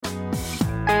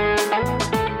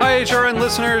HRN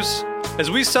listeners.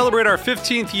 As we celebrate our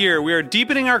 15th year, we are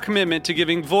deepening our commitment to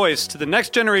giving voice to the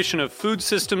next generation of food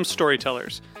systems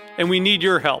storytellers, and we need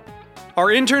your help. Our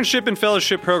internship and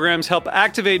fellowship programs help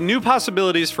activate new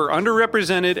possibilities for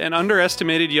underrepresented and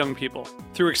underestimated young people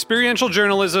through experiential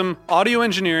journalism, audio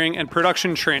engineering, and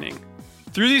production training.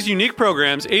 Through these unique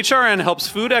programs, HRN helps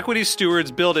food equity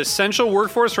stewards build essential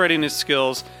workforce readiness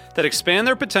skills that expand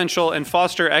their potential and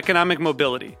foster economic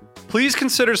mobility. Please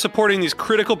consider supporting these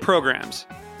critical programs.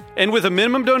 And with a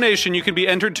minimum donation, you can be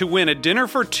entered to win a dinner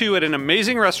for two at an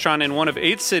amazing restaurant in one of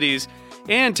 8 cities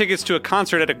and tickets to a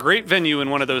concert at a great venue in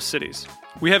one of those cities.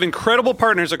 We have incredible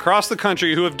partners across the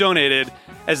country who have donated,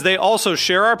 as they also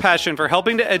share our passion for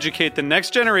helping to educate the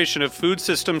next generation of food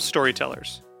systems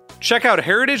storytellers. Check out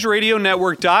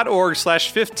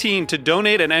heritageradionetwork.org/15 to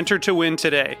donate and enter to win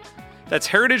today. That's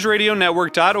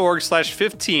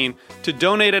heritageradionetwork.org/15 to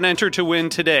donate and enter to win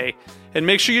today. And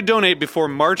make sure you donate before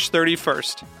March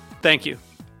 31st. Thank you.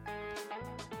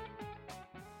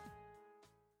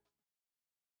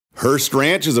 Hearst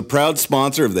Ranch is a proud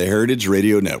sponsor of the Heritage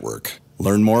Radio Network.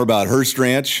 Learn more about Hearst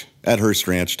Ranch at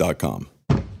HearstRanch.com.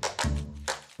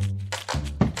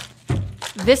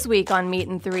 This week on Meat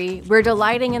and Three, we're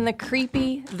delighting in the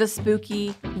creepy, the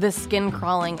spooky, the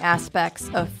skin-crawling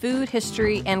aspects of food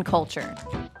history and culture.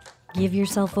 Give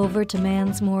yourself over to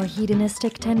man's more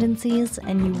hedonistic tendencies,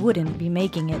 and you wouldn't be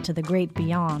making it to the great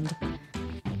beyond.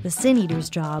 The Sin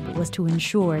Eater's job was to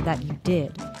ensure that you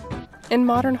did. In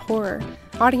modern horror,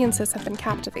 audiences have been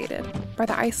captivated by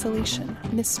the isolation,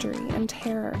 mystery, and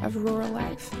terror of rural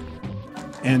life.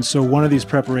 And so one of these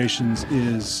preparations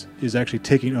is actually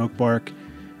taking oak bark,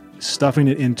 stuffing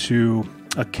it into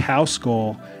a cow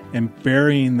skull, and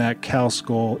burying that cow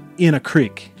skull in a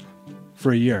creek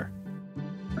for a year.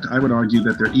 I would argue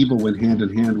that their evil went hand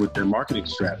in hand with their marketing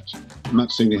strategy. I'm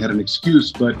not saying they had an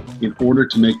excuse, but in order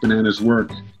to make bananas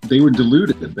work, they were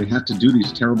deluded. They had to do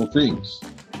these terrible things.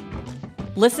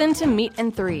 Listen to Meat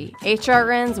and Three,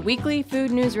 HRN's weekly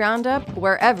food news roundup,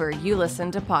 wherever you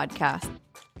listen to podcasts.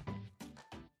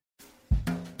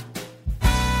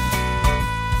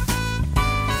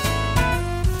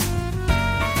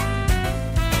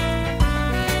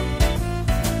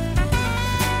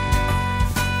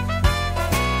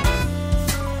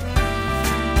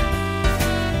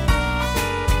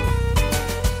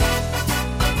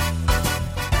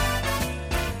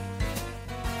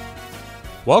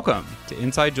 Welcome to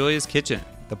Inside Julia's Kitchen,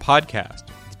 the podcast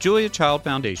with Julia Child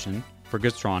Foundation for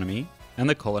Gastronomy and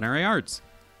the Culinary Arts.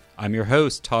 I'm your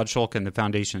host, Todd Shulkin, the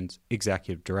Foundation's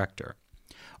Executive Director.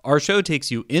 Our show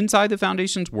takes you inside the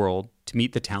Foundation's world to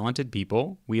meet the talented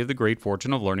people we have the great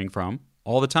fortune of learning from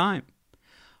all the time.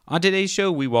 On today's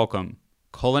show, we welcome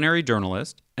culinary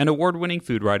journalist and award-winning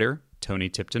food writer, Toni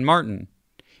Tipton-Martin.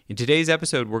 In today's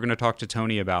episode, we're going to talk to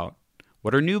Toni about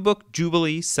what her new book,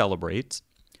 Jubilee, celebrates,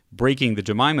 breaking the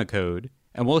Jemima Code,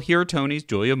 and we'll hear Toni's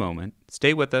Julia moment.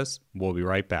 Stay with us. We'll be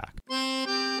right back.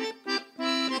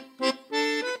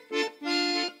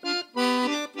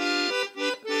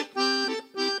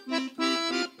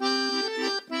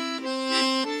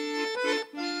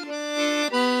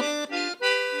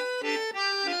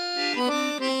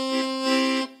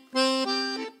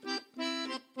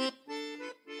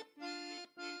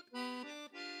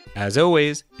 As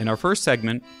always, in our first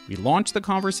segment, we launch the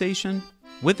conversation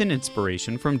with an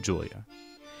inspiration from Julia.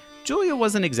 Julia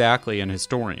wasn't exactly an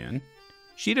historian.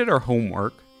 She did her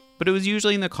homework, but it was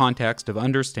usually in the context of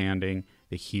understanding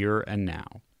the here and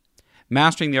now.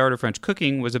 Mastering the Art of French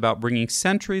Cooking was about bringing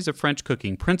centuries of French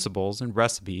cooking principles and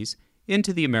recipes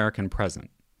into the American present.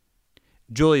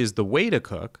 Julia's The Way to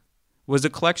Cook was a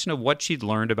collection of what she'd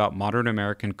learned about modern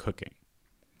American cooking.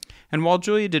 And while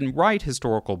Julia didn't write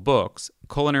historical books,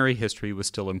 culinary history was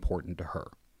still important to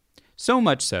her. So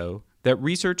much so that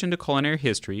research into culinary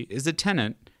history is a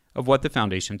tenet of what the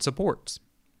Foundation supports.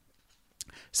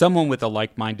 Someone with a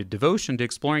like-minded devotion to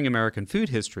exploring American food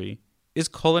history is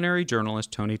culinary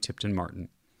journalist Toni Tipton-Martin.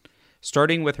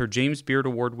 Starting with her James Beard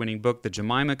Award-winning book, The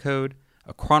Jemima Code,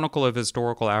 a chronicle of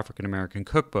historical African-American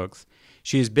cookbooks,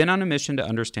 she has been on a mission to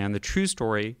understand the true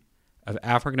story of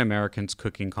African Americans'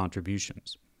 cooking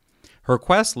contributions. Her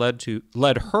quest led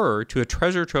her to a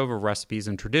treasure trove of recipes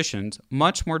and traditions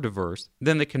much more diverse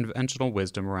than the conventional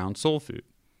wisdom around soul food.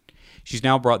 She's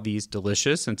now brought these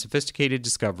delicious and sophisticated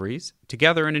discoveries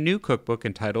together in a new cookbook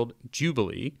entitled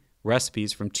Jubilee,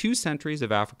 Recipes from 2 Centuries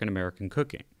of African American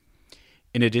Cooking.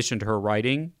 In addition to her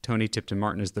writing, Toni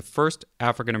Tipton-Martin is the first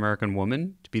African American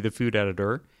woman to be the food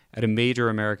editor at a major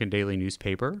American daily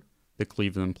newspaper, the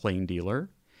Cleveland Plain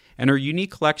Dealer, and her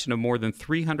unique collection of more than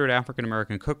 300 African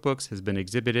American cookbooks has been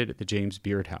exhibited at the James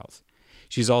Beard House.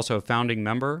 She's also a founding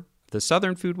member the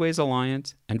Southern Foodways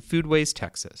Alliance, and Foodways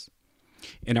Texas.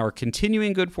 In our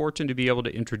continuing good fortune to be able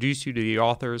to introduce you to the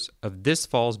authors of this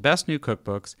fall's best new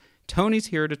cookbooks, Toni's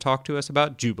here to talk to us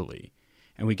about Jubilee,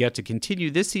 and we get to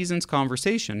continue this season's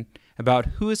conversation about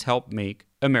who has helped make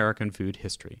American food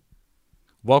history.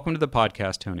 Welcome to the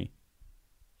podcast, Toni.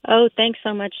 Oh, thanks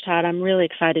so much, Todd. I'm really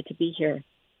excited to be here.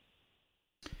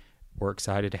 We're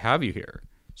excited to have you here.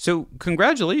 So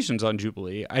congratulations on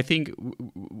Jubilee. I think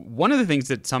one of the things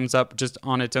that sums up just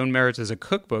on its own merits as a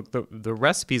cookbook, the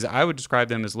recipes, I would describe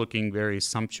them as looking very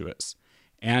sumptuous.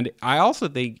 And I also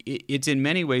think it's in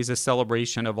many ways a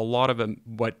celebration of a lot of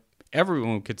what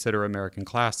everyone would consider American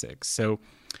classics. So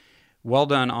well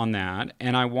done on that.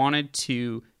 And I wanted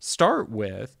to start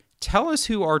with, tell us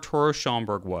who Arturo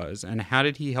Schomburg was and how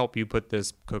did he help you put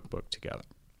this cookbook together?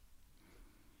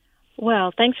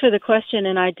 Well, thanks for the question,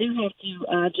 and I do have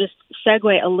to just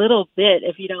segue a little bit,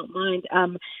 if you don't mind,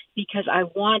 because I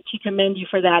want to commend you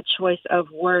for that choice of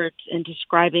words in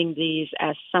describing these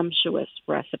as sumptuous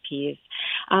recipes.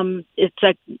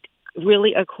 It's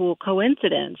really a cool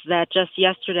coincidence that just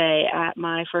yesterday at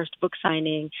my first book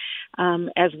signing,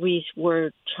 as we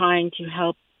were trying to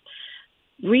help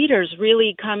readers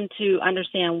really come to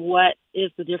understand what is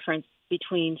the difference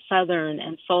between Southern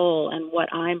and soul and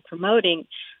what I'm promoting,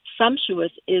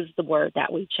 sumptuous is the word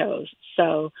that we chose.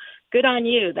 So good on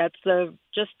you. That's the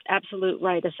just absolute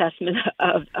right assessment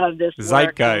of this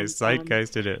Zeitgeist. work.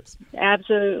 Zeitgeist it is.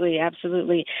 Absolutely,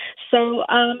 absolutely. So,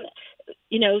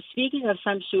 speaking of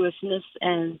sumptuousness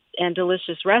and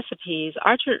delicious recipes,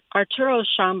 Arturo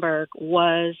Schomburg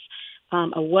was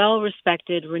a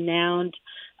well-respected, renowned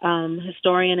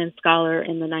historian and scholar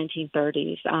in the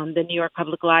 1930s. The New York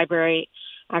Public Library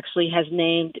actually has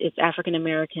named its African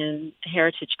American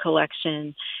Heritage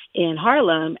Collection in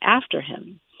Harlem after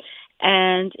him.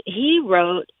 And he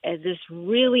wrote this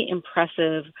really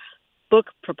impressive book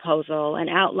proposal, an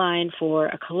outline for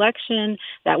a collection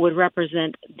that would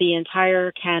represent the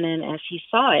entire canon as he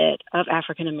saw it of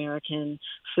African American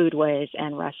foodways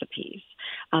and recipes.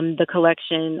 The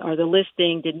collection or the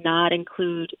listing did not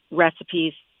include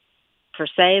recipes per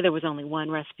se. There was only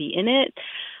one recipe in it.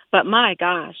 But my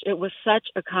gosh, it was such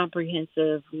a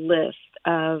comprehensive list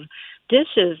of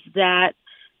dishes that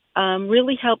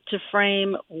really helped to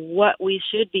frame what we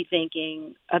should be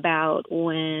thinking about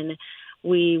when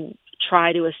we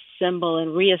try to assemble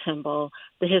and reassemble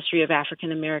the history of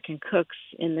African American cooks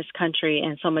in this country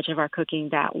and so much of our cooking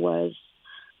that was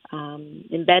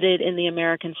embedded in the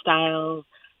American style,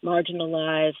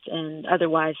 marginalized, and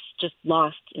otherwise just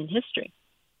lost in history.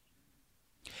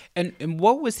 And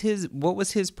what was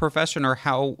his profession, or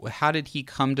how did he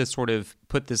come to sort of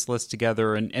put this list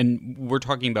together? And we're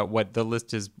talking about what the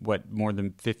list is, more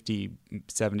than 50,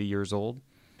 70 years old?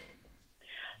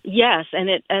 Yes, and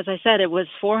as I said, it was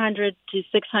 400 to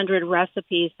 600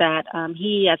 recipes that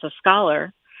he, as a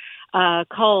scholar,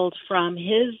 culled from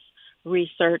his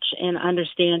research and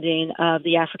understanding of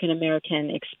the African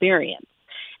American experience.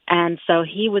 And so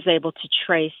he was able to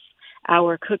trace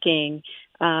our cooking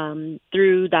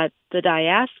through the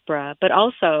diaspora, but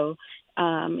also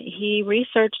he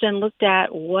researched and looked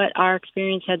at what our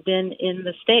experience had been in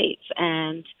the States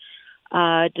and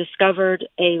discovered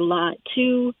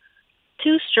two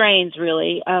strains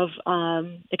really of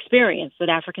experience that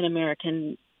African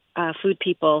American food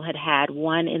people had.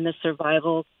 One in the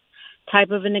survival type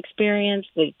of an experience,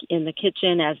 in the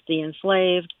kitchen as the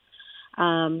enslaved,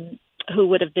 who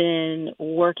would have been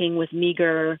working with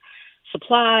meager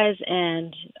supplies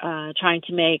and trying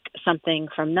to make something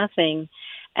from nothing.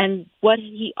 And what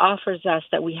he offers us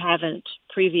that we haven't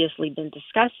previously been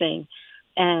discussing,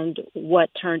 and what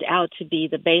turned out to be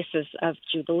the basis of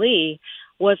Jubilee,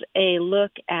 was a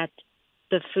look at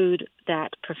the food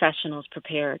that professionals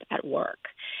prepared at work.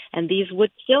 And these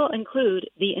would still include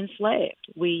the enslaved.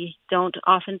 We don't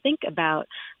often think about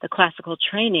the classical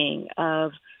training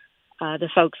of the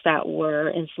folks that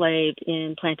were enslaved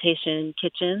in plantation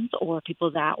kitchens, or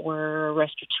people that were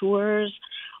restaurateurs,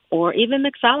 or even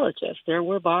mixologists. There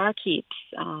were barkeeps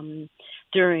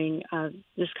during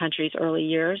this country's early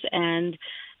years, and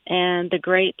the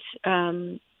great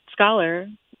scholar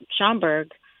Schomburg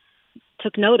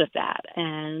took note of that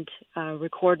and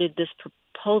recorded this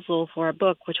proposal for a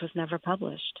book, which was never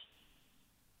published.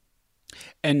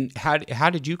 And how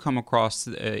did you come across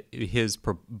his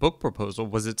book proposal?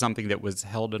 Was it something that was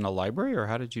held in a library, or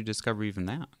how did you discover even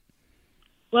that?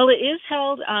 Well, it is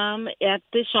held at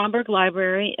the Schomburg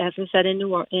Library, as I said, in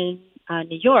New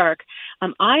York.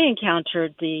 I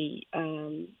encountered the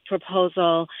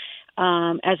proposal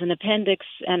as an appendix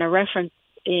and a reference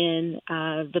in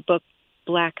the book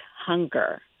Black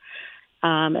Hunger.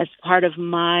 As part of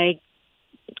my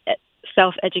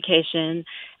self-education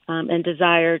and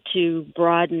desire to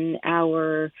broaden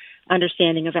our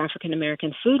understanding of African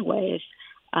American foodways,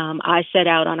 I set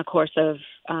out on a course of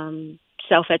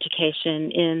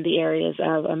self-education in the areas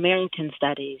of American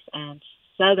studies and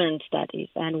Southern studies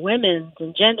and women's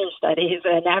and gender studies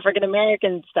and African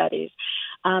American studies.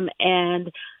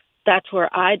 And that's where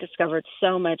I discovered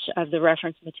so much of the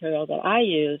reference material that I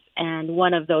use. And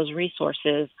one of those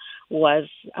resources was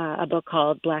a book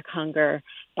called Black Hunger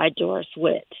by Doris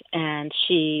Witt. And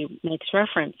she makes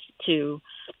reference to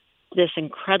this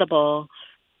incredible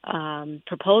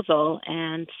proposal.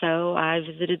 And so I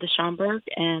visited the Schomburg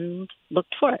and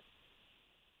looked for it.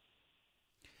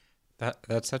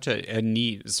 That's such a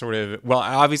neat sort of, well,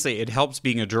 obviously it helps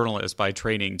being a journalist by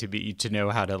training to know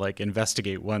how to like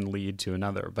investigate one lead to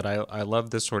another. But I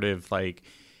love this sort of like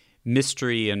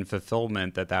mystery and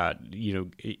fulfillment that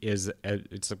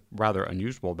it's a rather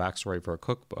unusual backstory for a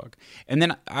cookbook. And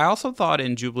then I also thought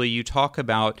in Jubilee you talk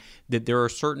about that there are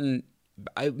certain,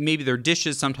 maybe they're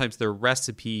dishes, sometimes they're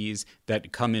recipes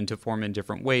that come into form in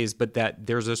different ways, but that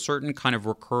there's a certain kind of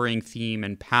recurring theme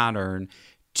and pattern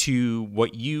to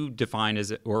what you define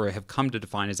as, or have come to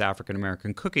define as, African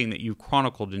American cooking that you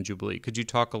chronicled in Jubilee. Could you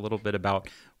talk a little bit about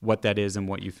what that is and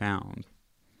what you found?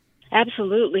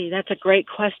 Absolutely. That's a great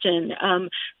question.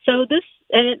 So this,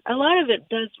 and a lot of it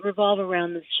does revolve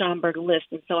around the Schomburg list.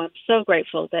 And so I'm so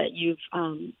grateful that you've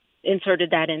inserted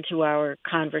that into our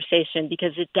conversation,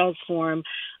 because it does form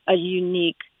a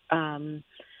unique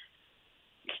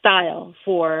style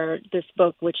for this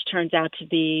book, which turns out to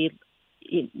be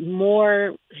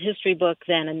more history book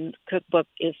than a cookbook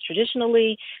is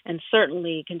traditionally, and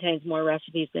certainly contains more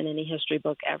recipes than any history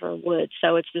book ever would.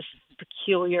 So it's this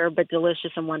peculiar but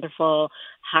delicious and wonderful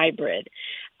hybrid.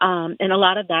 And a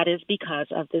lot of that is because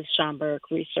of this Schomburg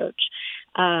research.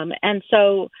 And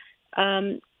so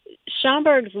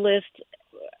Schomburg's list,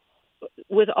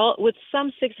 with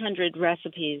some 600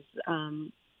 recipes,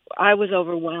 I was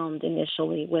overwhelmed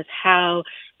initially with how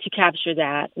to capture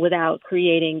that without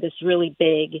creating this really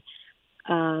big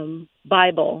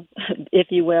Bible, if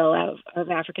you will,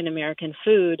 of African American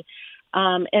food,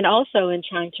 and also in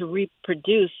trying to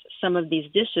reproduce some of these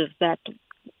dishes that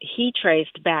he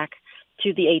traced back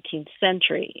to the 18th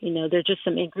century. You know, there are just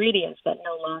some ingredients that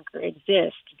no longer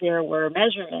exist. There were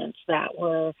measurements that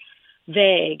were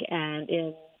vague and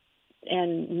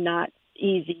not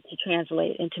easy to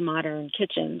translate into modern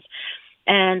kitchens.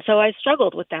 And so I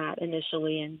struggled with that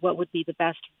initially, and what would be the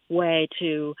best way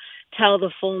to tell the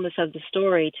fullness of the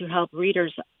story to help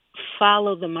readers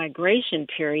follow the migration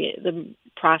period, the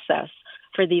process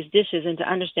for these dishes, and to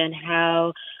understand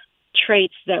how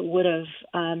traits that would have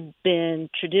been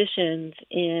traditions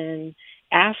in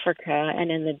Africa and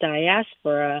in the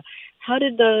diaspora, how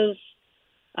did those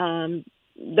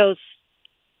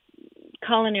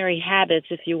culinary habits,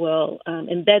 if you will,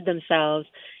 embed themselves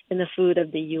in the food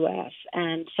of the U.S.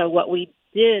 And so what we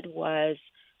did was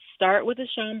start with the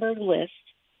Schomburg list.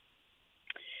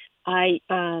 I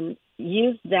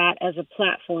used that as a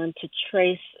platform to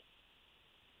trace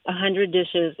 100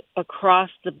 dishes across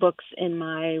the books in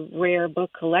my rare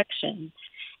book collection,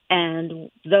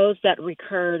 and those that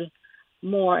recurred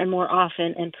more and more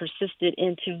often and persisted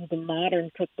into the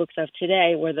modern cookbooks of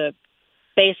today were the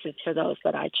basis for those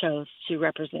that I chose to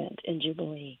represent in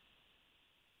Jubilee.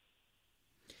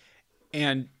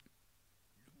 And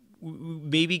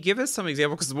maybe give us some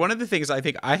example, because one of the things I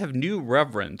think I have new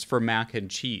reverence for mac and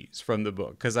cheese from the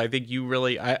book, because I think you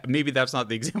really, maybe that's not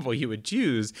the example you would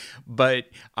choose, but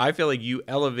I feel like you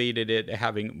elevated it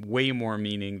having way more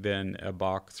meaning than a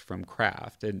box from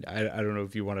Kraft. And I don't know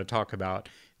if you want to talk about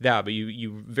that, but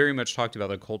you very much talked about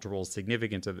the cultural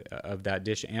significance of that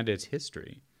dish and its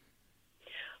history.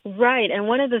 Right. And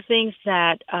one of the things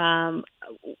that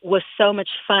was so much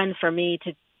fun for me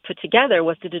to put together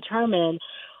was to determine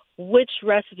which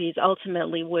recipes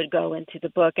ultimately would go into the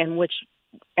book and which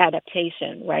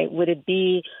adaptation, right? Would it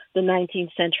be the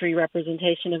 19th century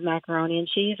representation of macaroni and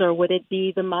cheese, or would it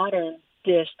be the modern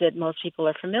dish that most people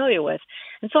are familiar with?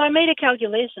 And so I made a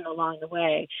calculation along the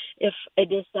way. If a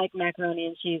dish like macaroni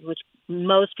and cheese, which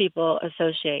most people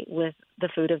associate with the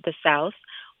food of the South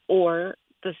or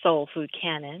the soul food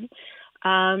canon,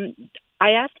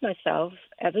 I asked myself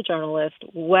as a journalist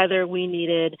whether we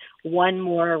needed one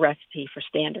more recipe for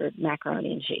standard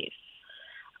macaroni and cheese.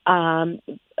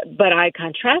 But I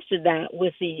contrasted that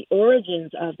with the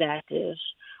origins of that dish,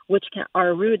 which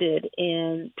are rooted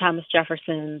in Thomas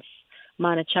Jefferson's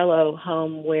Monticello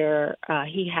home, where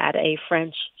he had a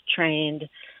French-trained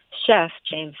chef,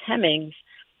 James Hemings,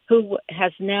 who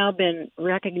has now been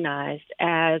recognized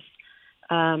as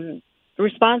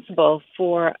responsible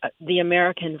for the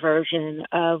American version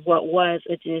of what was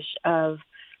a dish of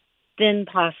thin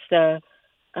pasta,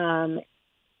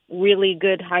 really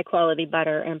good high-quality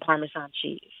butter, and Parmesan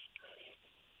cheese.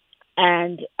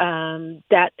 And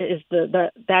that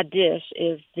dish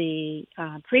is the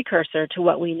precursor to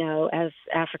what we know as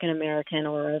African American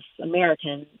or as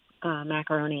American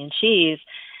macaroni and cheese.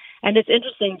 And it's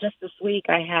interesting. Just this week,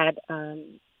 I had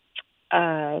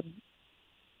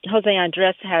Jose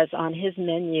Andres has on his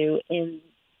menu in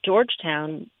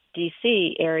Georgetown,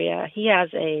 D.C. area. He has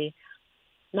a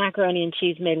macaroni and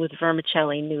cheese made with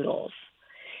vermicelli noodles,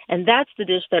 and that's the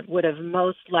dish that would have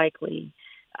most likely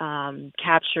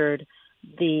captured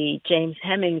the James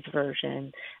Hemings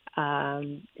version,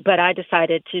 but I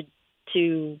decided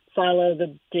to follow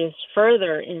the dish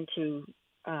further into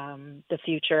the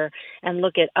future and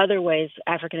look at other ways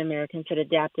African Americans had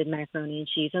adapted macaroni and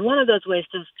cheese. And one of those ways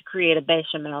was to create a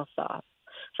bechamel sauce.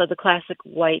 So the classic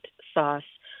white sauce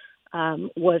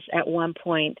was at one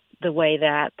point the way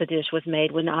that the dish was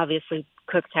made, when obviously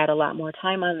cooks had a lot more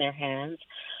time on their hands.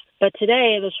 But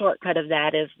today, the shortcut of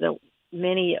that is that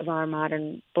many of our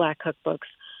modern Black cookbooks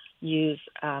use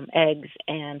eggs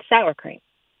and sour cream.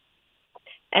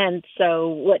 And so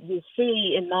what you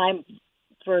see in my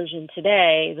version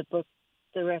today,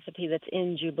 the recipe that's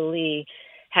in Jubilee,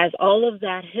 has all of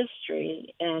that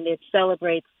history, and it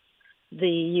celebrates the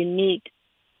unique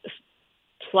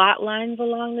plot lines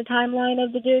along the timeline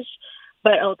of the dish.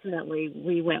 But ultimately,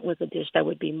 we went with a dish that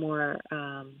would be more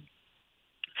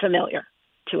familiar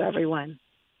to everyone.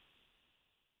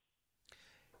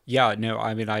 Yeah, no,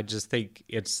 I mean, I just think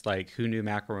it's like, who knew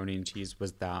macaroni and cheese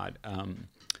was that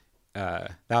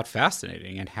that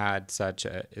fascinating and had such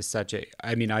a.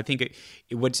 I mean, I think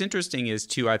what's interesting is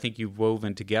too, I think you've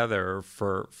woven together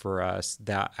for us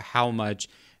that how much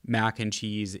mac and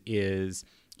cheese is,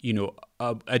 you know,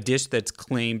 a dish that's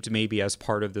claimed maybe as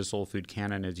part of the soul food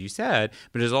canon, as you said,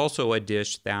 but is also a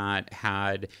dish that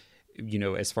had, you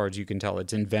know, as far as you can tell,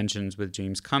 its inventions with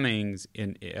James Cummings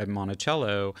at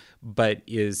Monticello, but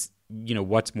is, you know,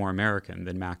 what's more American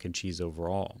than mac and cheese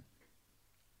overall?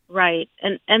 Right.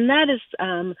 And that is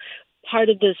part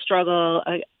of the struggle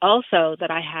also that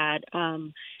I had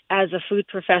as a food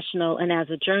professional and as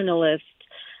a journalist.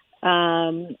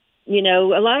 You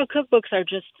know, a lot of cookbooks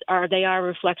are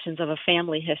reflections of a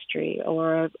family history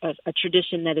or a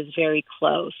tradition that is very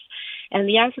close. And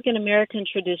the African American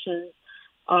traditions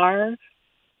are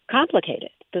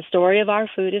complicated. The story of our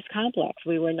food is complex.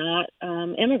 We were not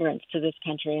immigrants to this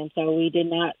country, and so we did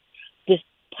not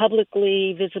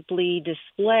publicly, visibly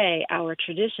display our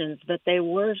traditions, but they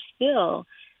were still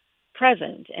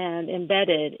present and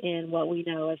embedded in what we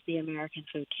know as the American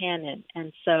food canon.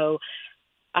 And so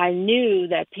I knew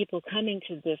that people coming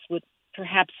to this would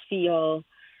perhaps feel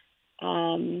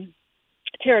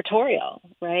territorial,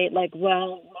 right? Like,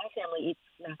 well, my family eats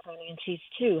macaroni and cheese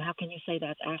too. How can you say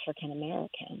that's African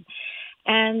American?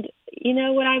 And, you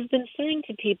know, what I've been saying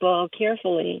to people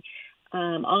carefully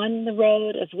on the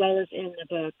road as well as in the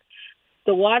book,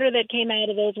 the water that came out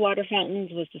of those water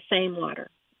fountains was the same water,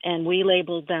 and we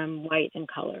labeled them white and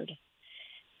colored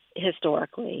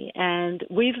historically. And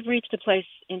we've reached a place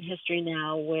in history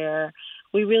now where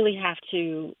we really have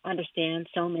to understand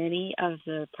so many of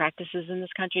the practices in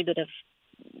this country that have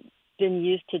been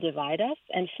used to divide us,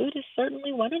 and food is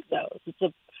certainly one of those. It's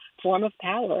a form of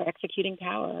power, executing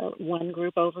power, one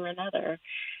group over another.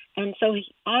 And so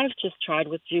I've just tried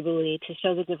with Jubilee to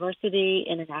show the diversity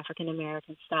in an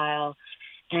African-American style,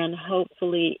 and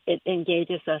hopefully it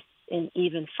engages us in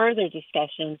even further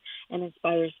discussion and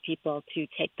inspires people to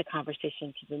take the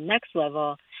conversation to the next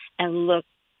level and look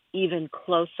even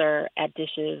closer at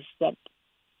dishes that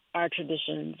are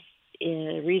traditions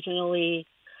regionally,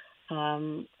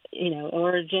 you know,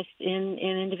 or just in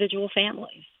individual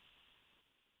families.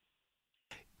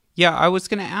 Yeah, I was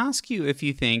going to ask you if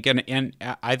you think, and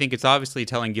I think it's obviously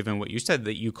telling, given what you said,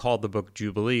 that you called the book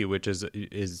Jubilee, which is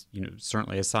you know,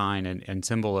 certainly a sign and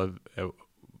symbol of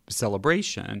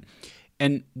celebration.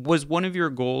 And was one of your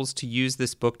goals to use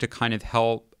this book to kind of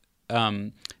help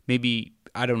maybe,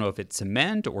 I don't know if it's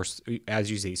cement or, as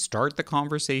you say, start the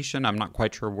conversation? I'm not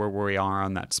quite sure where we are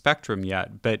on that spectrum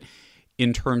yet, but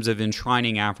in terms of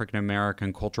enshrining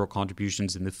African-American cultural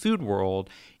contributions in the food world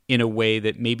in a way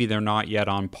that maybe they're not yet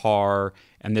on par,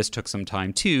 and this took some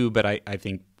time too, but I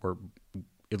think we're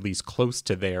at least close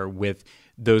to there with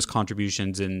those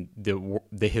contributions in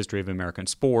the history of American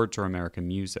sports or American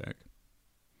music.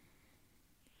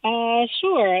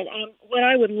 Sure. What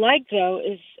I would like, though,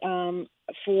 is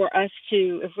for us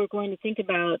to, if we're going to think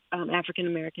about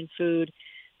African-American food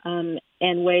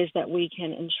and ways that we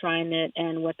can enshrine it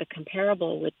and what the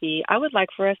comparable would be. I would like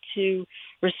for us to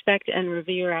respect and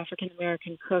revere African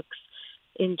American cooks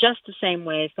in just the same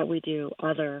ways that we do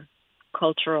other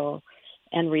cultural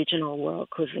and regional world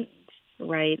cuisines,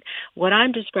 right? What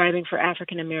I'm describing for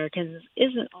African Americans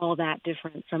isn't all that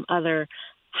different from other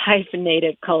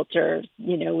hyphenated cultures.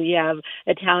 You know, we have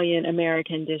Italian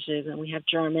American dishes and we have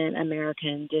German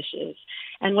American dishes.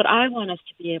 And what I want us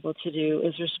to be able to do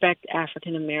is respect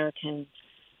African Americans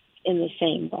in the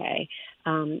same way.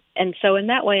 And so in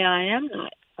that way, I am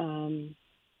not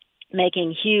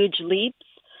making huge leaps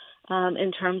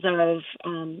in terms of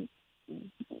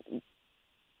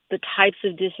the types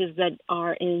of dishes that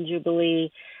are in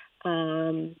Jubilee.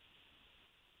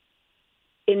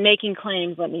 In making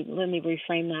claims, let me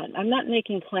reframe that. I'm not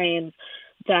making claims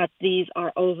that these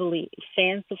are overly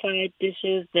fancified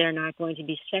dishes. They're not going to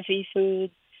be chefy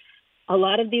foods. A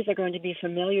lot of these are going to be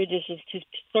familiar dishes to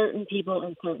certain people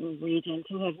in certain regions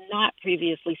who have not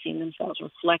previously seen themselves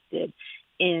reflected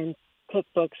in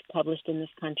cookbooks published in this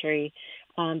country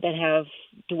that have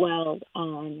dwelled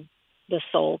on the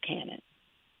soul canon,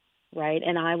 right?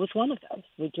 And I was one of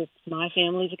those. My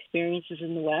family's experiences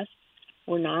in the West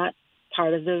were not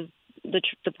part of the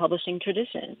publishing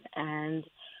tradition, and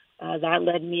that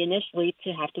led me initially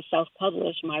to have to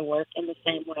self-publish my work in the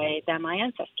same way that my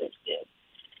ancestors did.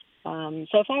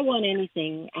 So if I want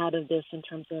anything out of this in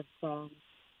terms of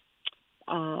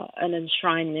an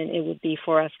enshrinement, it would be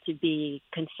for us to be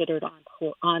considered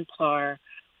on par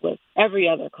with every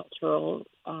other cultural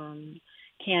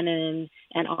canon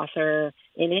and author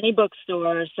in any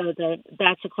bookstore, so that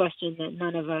that's a question that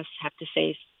none of us have to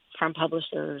face from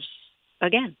publishers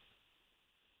again.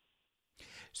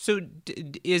 So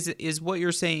is what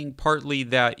you're saying partly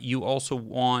that you also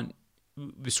want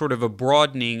sort of a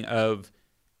broadening of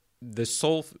the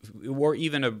soul, or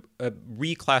even a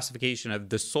reclassification of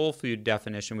the soul food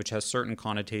definition, which has certain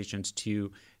connotations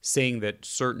to saying that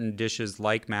certain dishes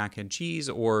like mac and cheese,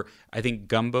 or I think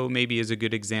gumbo maybe is a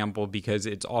good example because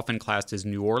it's often classed as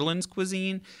New Orleans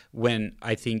cuisine, when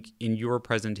I think in your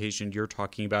presentation you're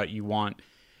talking about you want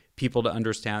people to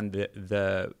understand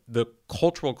the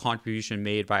cultural contribution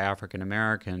made by African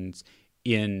Americans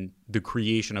in the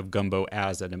creation of gumbo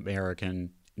as an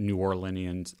American New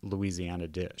Orleans, Louisiana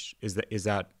dish. Is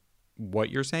that what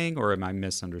you're saying, or am I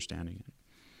misunderstanding it?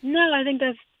 No, I think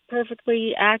that's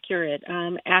perfectly accurate.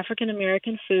 African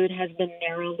American food has been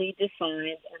narrowly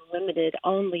defined and limited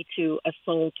only to a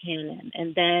soul canon,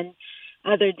 and then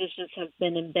other dishes have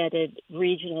been embedded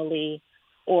regionally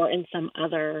or in some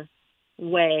other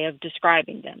way of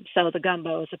describing them. So the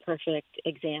gumbo is a perfect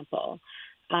example.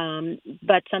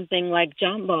 But something like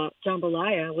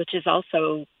jambalaya, which is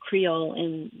also Creole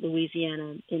in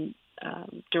Louisiana,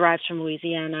 derives from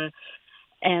Louisiana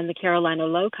and the Carolina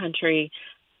Low Country,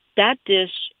 that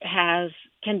dish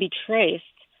can be traced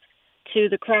to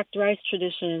the cracked rice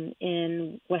tradition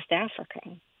in West Africa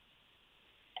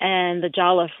and the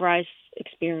jollof rice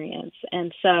experience.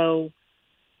 And so,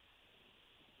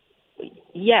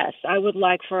 yes, I would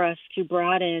like for us to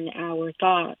broaden our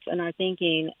thoughts and our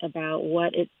thinking about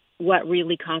what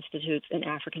really constitutes an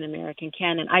African American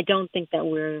canon. I don't think that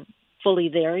we're fully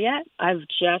there yet. I've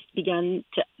just begun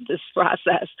this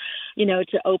process,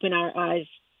 to open our eyes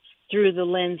through the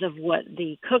lens of what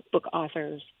the cookbook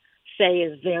authors say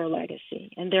is their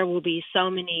legacy. And there will be so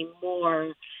many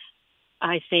more,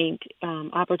 I think,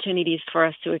 opportunities for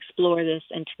us to explore this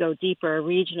and to go deeper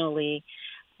regionally,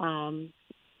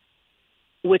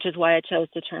 which is why I chose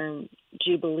the term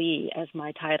Jubilee as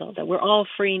my title, that we're all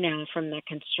free now from the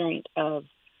constraint of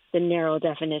the narrow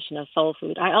definition of soul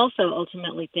food. I also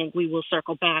ultimately think we will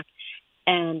circle back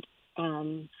and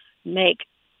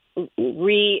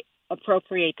reappropriate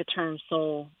the term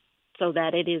soul so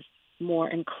that it is more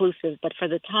inclusive. But for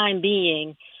the time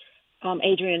being,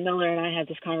 Adrian Miller and I had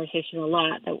this conversation a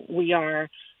lot, that we are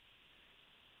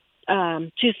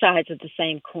two sides of the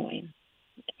same coin.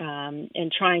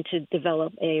 And trying to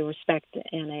develop a respect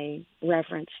and a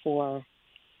reverence for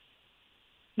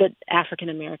the African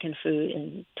American food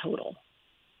in total,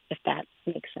 if that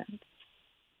makes sense.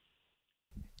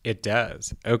 It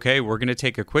does. Okay, we're going to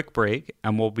take a quick break,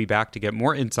 and we'll be back to get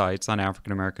more insights on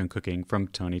African American cooking from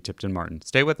Toni Tipton-Martin.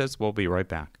 Stay with us. We'll be right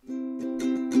back.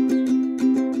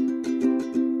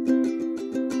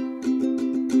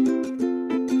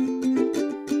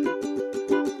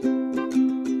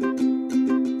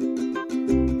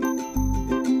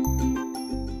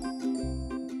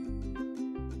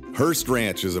 Hearst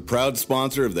Ranch is a proud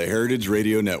sponsor of the Heritage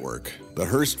Radio Network. The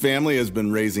Hearst family has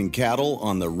been raising cattle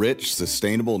on the rich,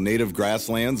 sustainable native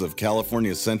grasslands of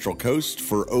California's Central Coast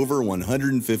for over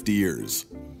 150 years.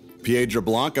 Piedra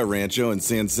Blanca Rancho in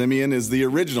San Simeon is the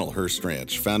original Hearst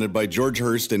Ranch, founded by George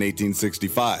Hearst in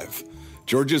 1865.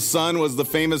 George's son was the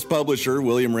famous publisher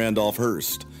William Randolph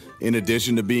Hearst. In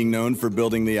addition to being known for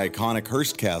building the iconic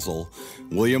Hearst Castle,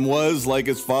 William was, like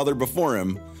his father before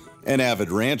him, an avid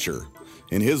rancher.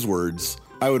 In his words,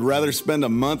 "I would rather spend a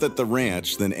month at the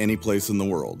ranch than any place in the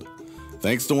world."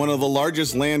 Thanks to one of the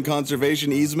largest land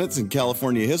conservation easements in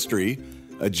California history,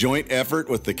 a joint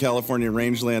effort with the California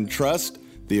Rangeland Trust,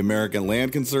 the American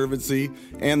Land Conservancy,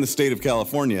 and the state of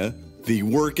California, the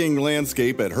working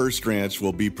landscape at Hearst Ranch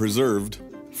will be preserved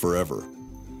forever.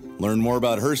 Learn more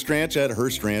about Hearst Ranch at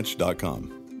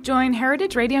HearstRanch.com. Join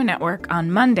Heritage Radio Network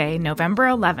on Monday, November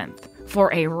 11th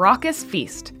for a raucous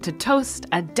feast to toast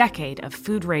a decade of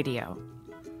food radio.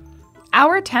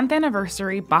 Our 10th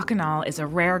anniversary Bacchanal is a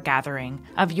rare gathering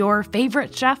of your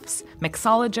favorite chefs,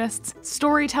 mixologists,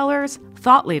 storytellers,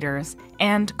 thought leaders,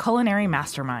 and culinary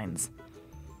masterminds.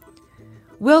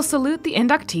 We'll salute the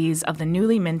inductees of the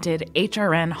newly minted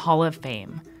HRN Hall of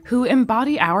Fame, who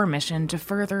embody our mission to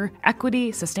further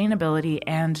equity, sustainability,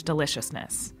 and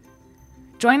deliciousness.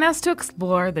 Join us to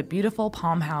explore the beautiful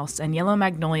Palm House and Yellow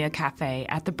Magnolia Cafe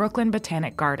at the Brooklyn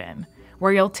Botanic Garden,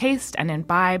 where you'll taste and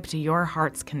imbibe to your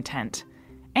heart's content,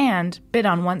 and bid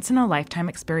on once-in-a-lifetime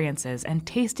experiences and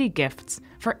tasty gifts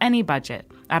for any budget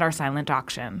at our silent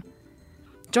auction.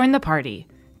 Join the party.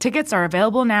 Tickets are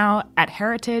available now at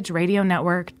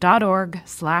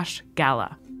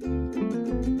heritageradionetwork.org/gala.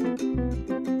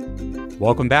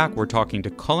 Welcome back. We're talking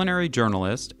to culinary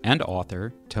journalist and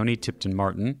author Toni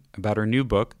Tipton-Martin about her new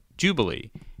book, Jubilee,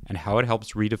 and how it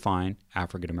helps redefine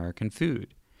African-American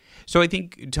food. So I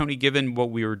think, Toni, given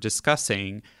what we were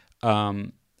discussing,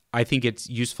 I think it's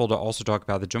useful to also talk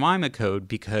about the Jemima Code,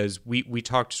 because we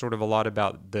talked sort of a lot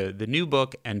about the new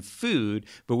book and food,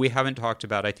 but we haven't talked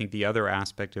about, I think, the other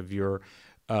aspect of your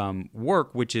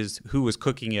work, which is who was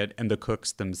cooking it and the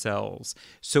cooks themselves.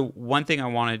 So one thing I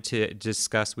wanted to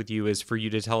discuss with you is for you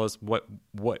to tell us what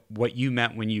you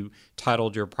meant when you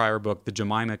titled your prior book The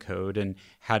Jemima Code, and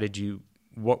how did you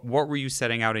what were you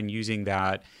setting out in using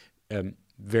that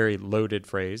very loaded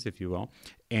phrase, if you will.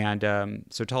 And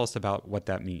so tell us about what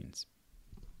that means.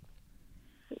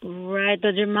 Right.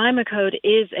 The Jemima Code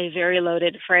is a very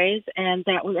loaded phrase, and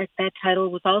that title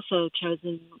was also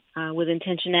chosen with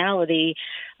intentionality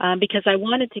because I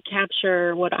wanted to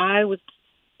capture what I was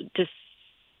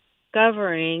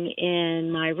discovering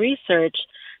in my research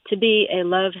to be a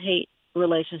love-hate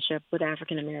relationship with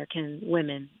African-American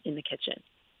women in the kitchen.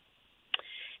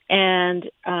 And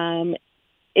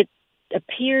it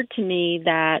appeared to me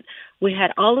that we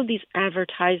had all of these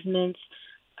advertisements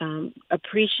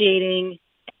appreciating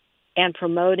and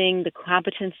promoting the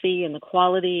competency and the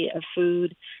quality of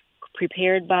food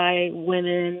prepared by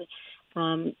women,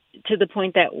 to the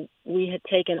point that we had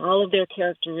taken all of their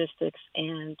characteristics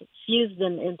and fused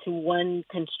them into one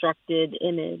constructed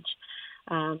image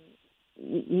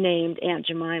named Aunt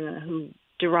Jemima, who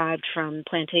derived from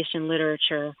plantation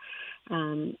literature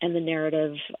and the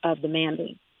narrative of the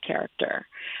Mandy character.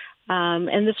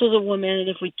 And this was a woman, and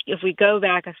if we go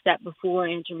back a step before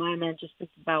Aunt Jemima and just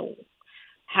think about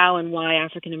how and why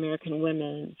African-American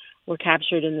women were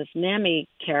captured in this Mammy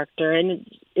character, and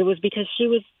it was because she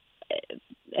was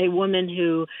a woman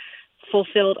who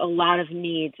fulfilled a lot of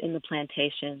needs in the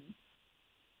plantation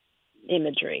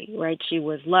imagery, right? She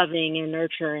was loving and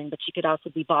nurturing, but she could also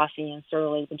be bossy and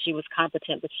surly, and she was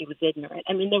competent, but she was ignorant.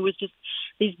 I mean, there was just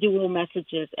these dual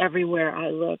messages everywhere I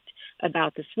looked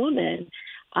about this woman.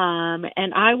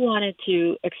 And I wanted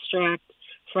to extract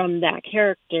from that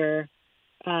character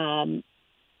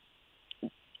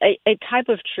a type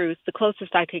of truth, the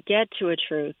closest I could get to a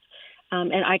truth.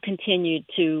 And I continued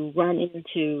to run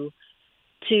into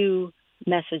two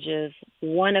messages,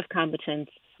 one of competence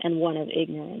and one of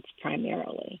ignorance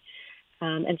primarily.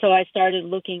 And so I started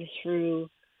looking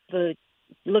at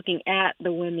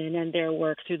the women and their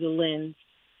work through the lens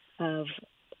of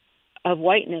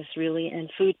whiteness, really, and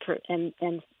food, and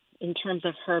in terms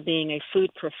of her being a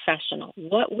food professional.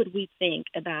 What would we think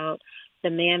about the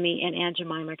Mammy and Aunt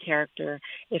Jemima character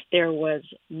if there was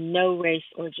no race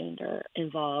or gender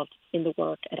involved in the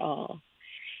work at all?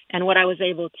 And what I was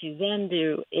able to then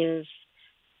do is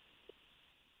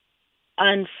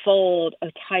unfold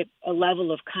a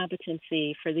level of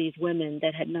competency for these women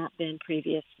that had not been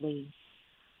previously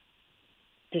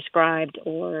described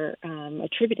or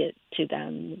attributed to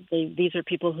them. These are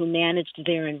people who managed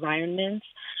their environments.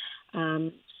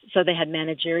 So they had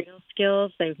managerial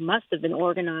skills. They must have been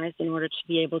organized in order to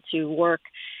be able to work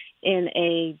in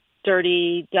a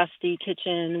dirty, dusty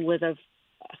kitchen with a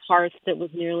hearth that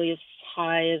was nearly as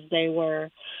high as they were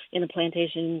in the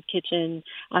plantation kitchen.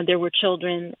 There were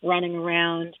children running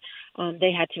around.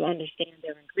 They had to understand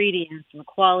their ingredients and the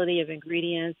quality of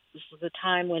ingredients. This was a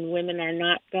time when women are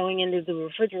not going into the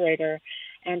refrigerator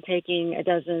and taking a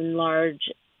dozen large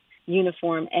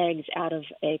uniform eggs out of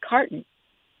a carton.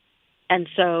 And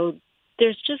so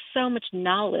there's just so much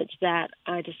knowledge that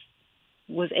I just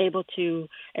was able to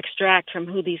extract from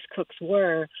who these cooks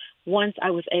were once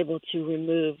I was able to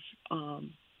remove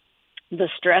the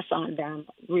stress on them,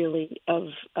 really, of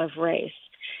race.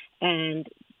 And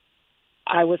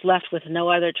I was left with no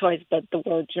other choice but the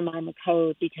word Jemima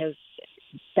Code, because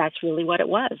that's really what it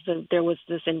was. There was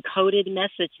this encoded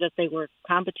message that they were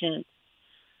competent,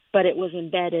 but it was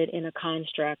embedded in a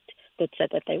construct that said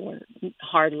that they were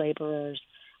hard laborers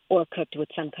or cooked with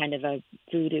some kind of a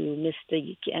voodoo,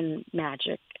 mystique, and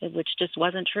magic, which just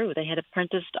wasn't true. They had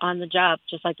apprenticed on the job,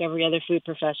 just like every other food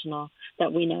professional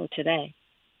that we know today.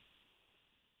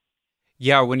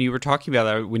 Yeah, when you were talking about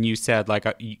that, when you said like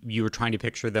you were trying to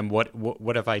picture them,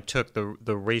 what if I took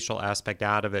the racial aspect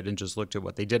out of it and just looked at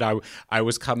what they did? I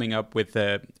was coming up with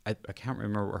I can't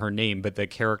remember her name, but the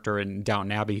character in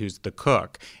Downton Abbey who's the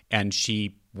cook, and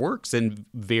she works in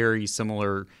very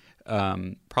similar,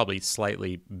 probably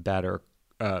slightly better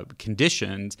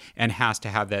conditions, and has to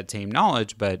have that same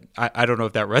knowledge. But I don't know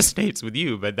if that resonates with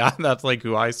you, but that's like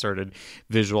who I started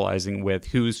visualizing with,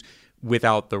 who's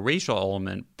without the racial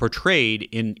element portrayed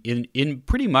in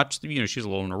pretty much, she's a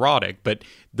little neurotic, but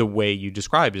the way you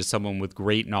described is someone with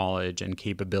great knowledge and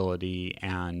capability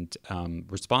and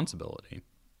responsibility.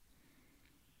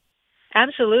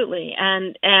 Absolutely.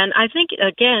 And I think,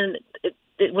 again,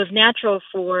 it was natural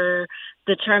for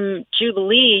the term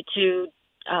Jubilee to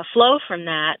flow from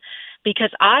that,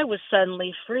 because I was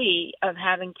suddenly free of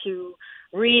having to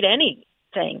read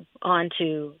anything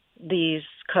onto these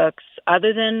cooks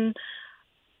other than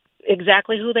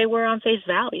exactly who they were on face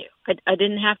value. I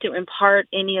didn't have to impart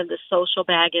any of the social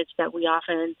baggage that we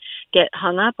often get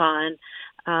hung up on.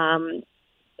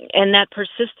 And that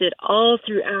persisted all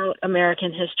throughout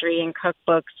American history and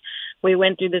cookbooks. We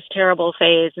went through this terrible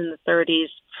phase in the 30s,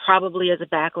 probably as a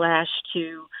backlash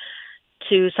to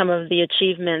some of the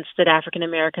achievements that African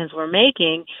Americans were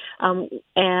making,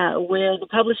 where the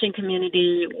publishing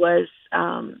community was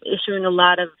issuing a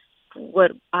lot of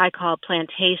what I call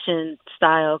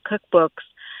plantation-style cookbooks,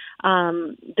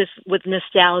 this with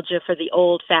nostalgia for the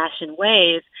old-fashioned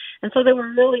ways. And so they were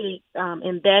really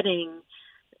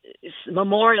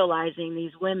memorializing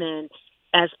these women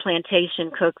as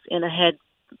plantation cooks in a head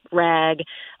rag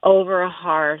over a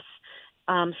hearth,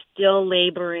 still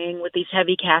laboring with these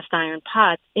heavy cast iron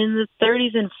pots in the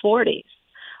 30s and 40s,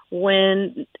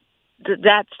 when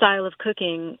that style of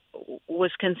cooking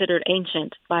was considered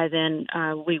ancient by then.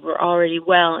 We were already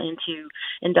well into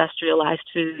industrialized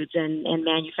foods and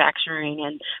manufacturing,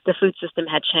 and the food system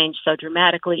had changed so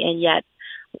dramatically, and yet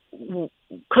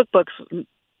cookbooks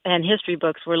and history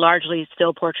books were largely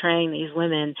still portraying these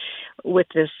women with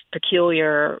this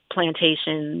peculiar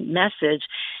plantation message.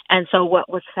 And so what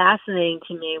was fascinating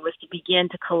to me was to begin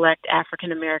to collect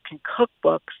African American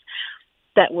cookbooks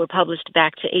that were published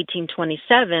back to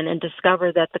 1827 and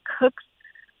discover that the cooks,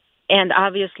 and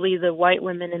obviously the white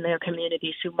women in their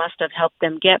communities who must have helped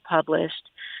them get published,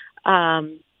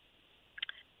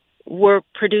 were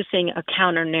producing a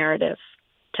counter narrative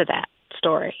to that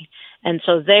story. And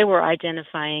so they were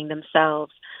identifying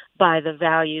themselves by the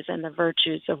values and the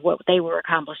virtues of what they were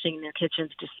accomplishing in their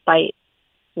kitchens, despite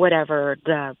whatever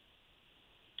the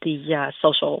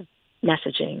social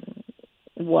messaging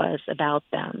was about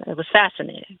them. It was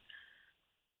fascinating.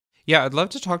 Yeah, I'd love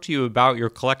to talk to you about your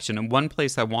collection. And one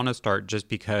place I want to start, just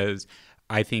because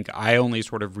I think I only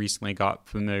sort of recently got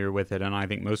familiar with it, and I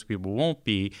think most people won't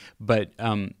be. But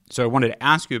so I wanted to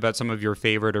ask you about some of your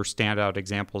favorite or standout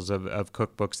examples of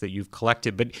cookbooks that you've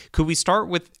collected. But could we start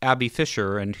with Abby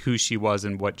Fisher and who she was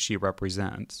and what she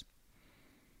represents?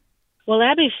 Well,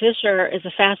 Abby Fisher is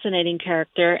a fascinating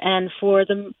character, and for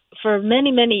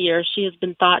many, many years, she has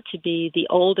been thought to be the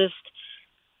oldest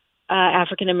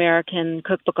African-American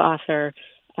cookbook author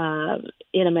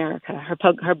in America.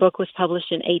 Her book was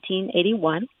published in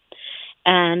 1881,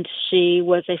 and she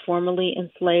was a formerly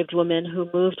enslaved woman who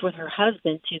moved with her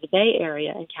husband to the Bay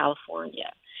Area in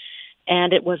California.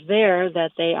 And it was there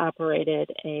that they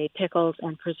operated a pickles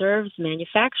and preserves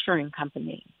manufacturing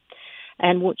company.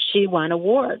 And she won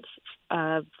awards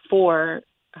for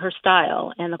her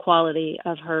style and the quality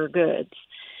of her goods.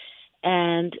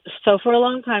 And so for a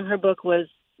long time, her book was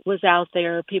out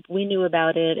there. We knew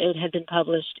about it. It had been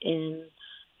published in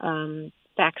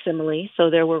facsimile, so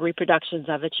there were reproductions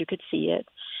of it. You could see it.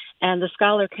 And the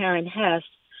scholar Karen Hess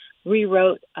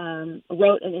wrote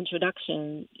an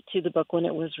introduction to the book when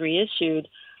it was reissued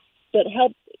that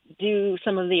helped do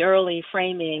some of the early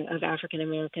framing of African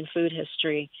American food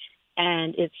history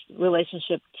and its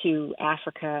relationship to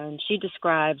Africa. And she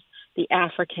describes the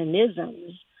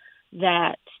Africanisms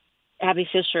that Abby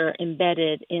Fisher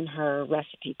embedded in her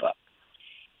recipe book.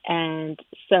 And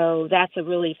so that's a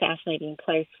really fascinating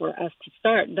place for us to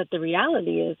start. But the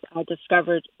reality is, I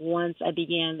discovered once I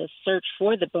began the search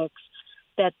for the books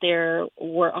that there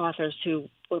were authors who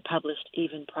were published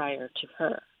even prior to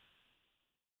her.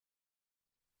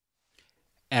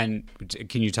 And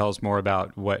can you tell us more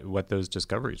about what those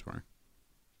discoveries were?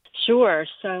 Sure.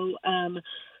 So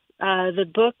the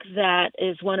book that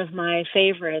is one of my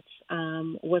favorites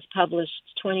was published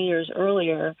 20 years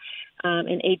earlier in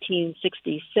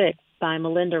 1866 by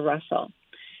Melinda Russell.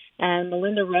 And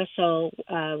Melinda Russell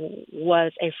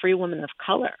was a free woman of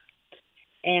color.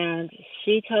 And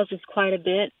she tells us quite a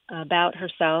bit about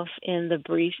herself in the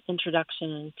brief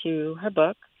introduction to her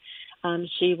book.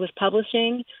 She was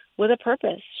publishing with a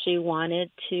purpose. She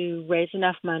wanted to raise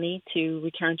enough money to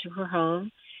return to her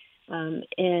home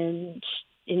in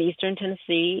eastern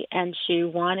Tennessee, and she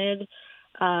wanted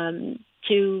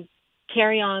to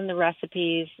carry on the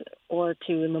recipes or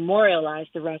to memorialize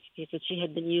the recipes that she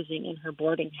had been using in her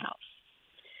boarding house.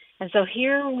 And so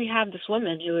here we have this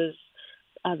woman who is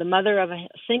the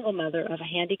single mother of a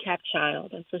handicapped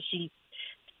child, and so she's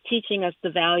teaching us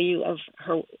the value of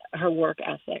her work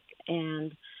ethic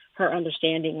and her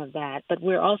understanding of that. But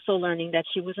we're also learning that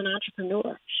she was an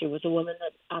entrepreneur. She was a woman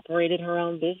that operated her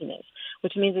own business,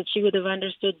 which means that she would have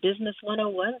understood business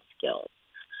 101 skills.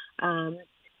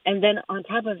 And then on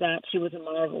top of that, she was a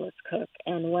marvelous cook.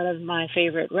 And one of my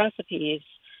favorite recipes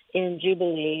in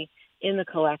Jubilee, in the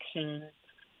collection,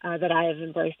 that I have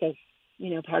embraced as,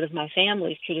 part of my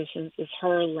family's traditions, is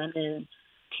her lemon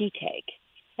tea cake.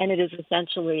 And it is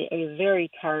essentially a very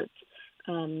tart,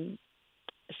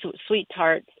 sweet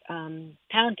tart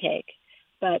pound cake,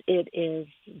 but it is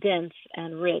dense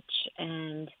and rich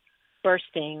and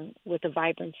bursting with the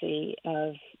vibrancy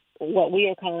of what we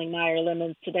are calling Meyer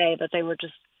lemons today, but they were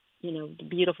just, the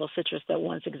beautiful citrus that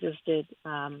once existed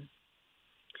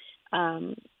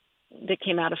that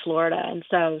came out of Florida. And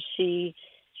so she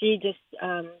just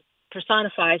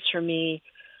personifies for me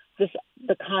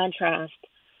the contrast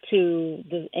to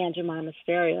the Aunt Jemima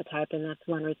stereotype, and that's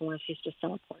one reason why she's just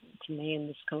so important to me in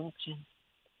this collection.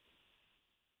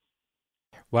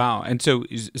 Wow. And so,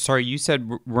 sorry, you said,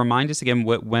 remind us again,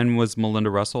 when was Melinda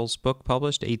Russell's book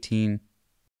published?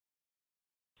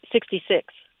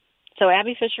 1866. So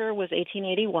Abby Fisher was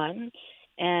 1881,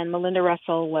 and Melinda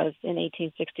Russell was in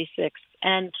 1866.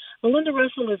 And Melinda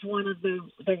Russell is one of the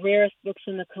rarest books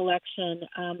in the collection.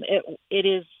 It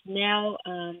is now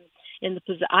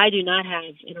I do not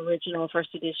have an original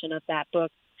first edition of that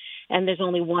book, and there's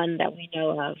only one that we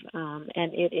know of,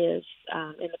 and it is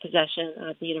in the possession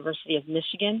of the University of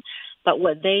Michigan. But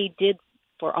what they did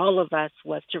for all of us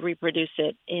was to reproduce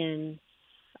it in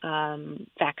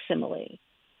facsimile,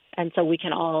 and so we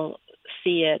can all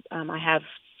see it. I have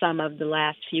some of the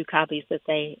last few copies that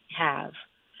they have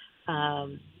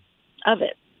of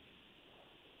it.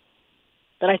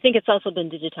 But I think it's also been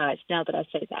digitized now that I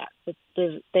say that.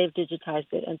 They've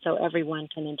digitized it, and so everyone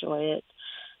can enjoy it.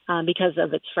 Because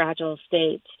of its fragile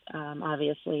state,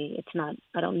 obviously, it's not.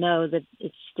 I don't know that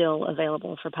it's still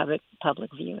available for public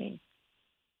viewing.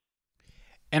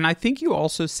 And I think you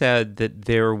also said that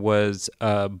there was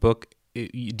a book.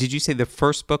 Did you say the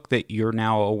first book that you're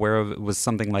now aware of was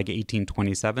something like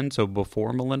 1827, so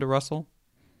before Melinda Russell?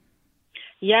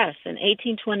 Yes, in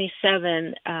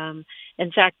 1827.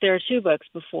 In fact, there are two books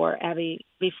before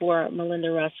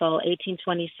Melinda Russell,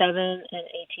 1827 and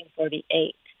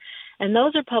 1848. And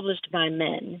those are published by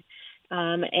men,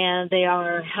 and they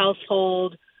are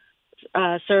household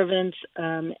servants,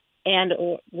 the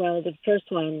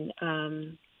first one,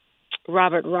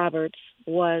 Robert Roberts,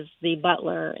 was the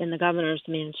butler in the governor's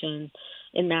mansion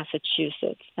in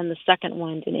Massachusetts, and the second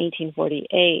one in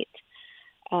 1848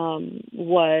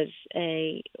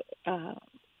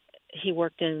 he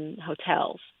worked in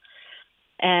hotels.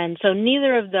 And so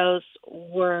neither of those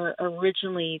were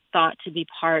originally thought to be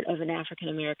part of an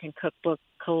African-American cookbook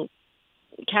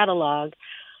catalog,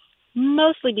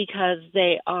 mostly because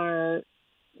they are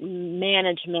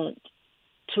management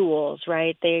tools,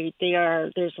 right?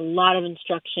 There's a lot of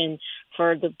instruction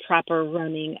for the proper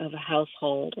running of a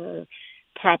household or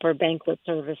proper banquet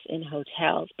service in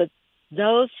hotels. But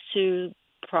those two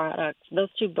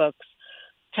books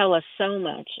tell us so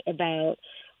much about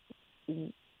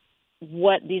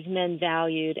what these men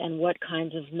valued and what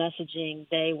kinds of messaging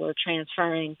they were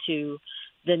transferring to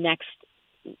the next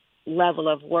level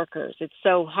of workers. It's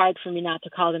so hard for me not to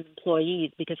call them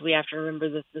employees because we have to remember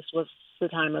that this was the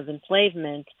time of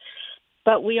enslavement.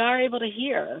 But we are able to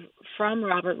hear from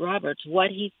Robert Roberts what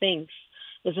he thinks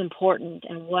is important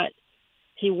and what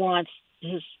he wants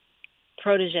his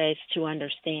proteges to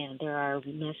understand. There are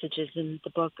messages in the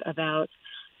book about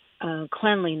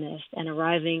cleanliness and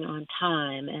arriving on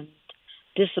time and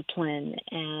discipline,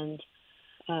 and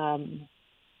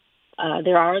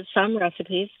there are some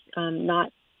recipes,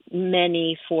 not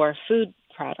many for food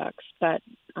products, but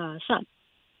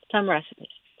some recipes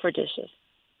for dishes.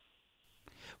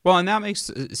 Well, and that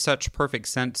makes such perfect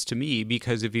sense to me,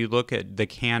 because if you look at the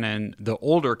canon, the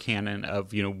older canon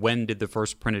of, when did the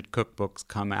first printed cookbooks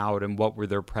come out and what were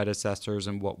their predecessors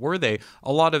and what were they,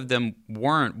 a lot of them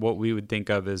weren't what we would think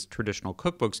of as traditional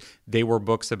cookbooks. They were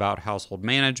books about household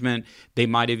management. They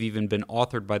might have even been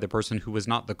authored by the person who was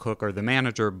not the cook or the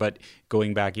manager, but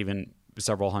going back even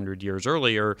several hundred years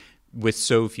earlier, with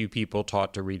so few people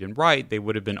taught to read and write, they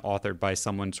would have been authored by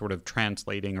someone sort of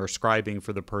translating or scribing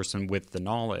for the person with the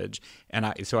knowledge. And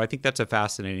so I think that's a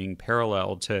fascinating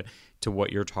parallel to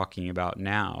what you're talking about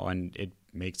now, and it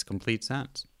makes complete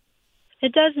sense.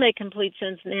 It does make complete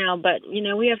sense now, but,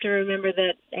 we have to remember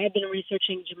that I've been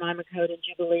researching Jemima Code and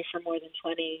Jubilee for more than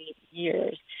 20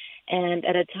 years, and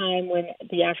at a time when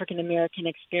the African American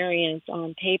experience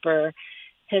on paper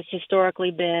has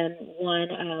historically been one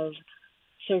of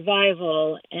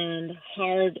survival and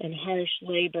hard and harsh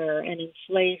labor and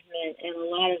enslavement and a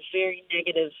lot of very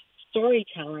negative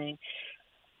storytelling.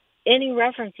 Any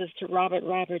references to Robert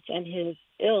Roberts and his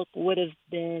ilk would have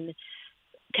been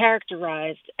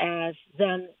characterized as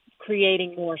them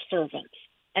creating more servants.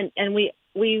 And we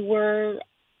were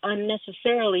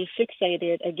unnecessarily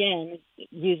fixated, again,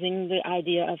 using the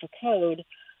idea of a code,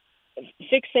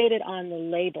 fixated on the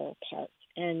labor part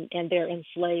and their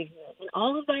enslavement. And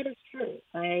all of that is true.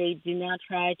 I do not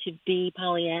try to be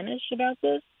Pollyannish about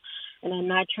this, and I'm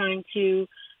not trying to,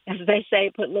 as they say,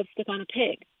 put lipstick on a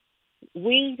pig.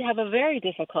 We have a very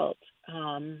difficult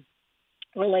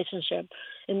relationship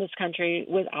in this country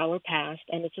with our past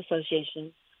and its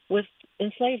association with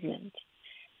enslavement.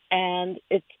 And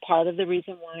it's part of the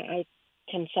reason why I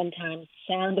can sometimes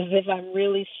sound as if I'm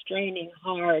really straining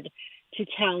hard to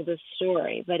tell this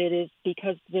story, but it is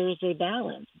because there's a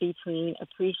balance between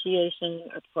appreciation,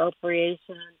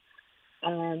 appropriation,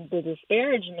 and the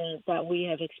disparagement that we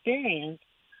have experienced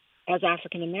as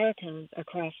African Americans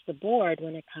across the board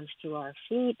when it comes to our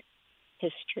food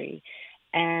history.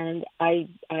 And I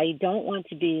don't want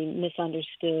to be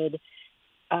misunderstood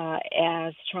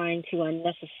as trying to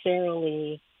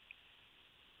unnecessarily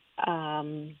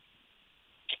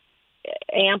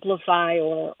amplify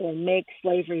or make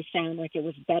slavery sound like it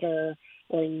was better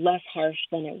or less harsh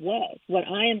than it was. What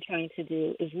I am trying to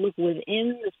do is look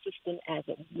within the system as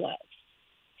it was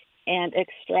and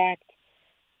extract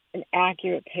an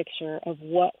accurate picture of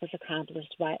what was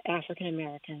accomplished by African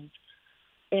Americans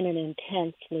in an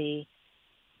intensely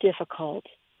difficult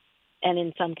and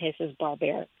in some cases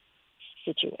barbaric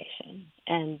situation.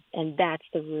 And that's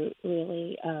the root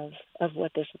really of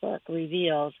what this work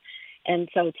reveals. And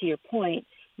so to your point,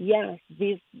 yes,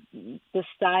 the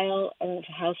style of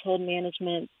household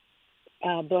management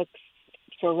books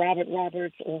for Robert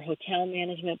Roberts or hotel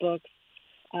management books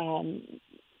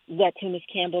that Tumis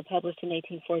Campbell published in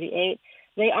 1848,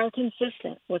 they are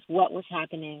consistent with what was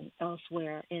happening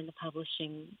elsewhere in the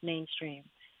publishing mainstream.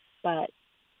 But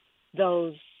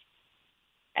those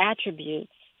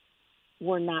attributes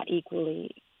were not equally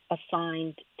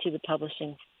assigned to the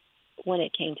publishing when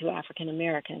it came to African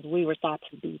Americans. We were thought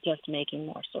to be just making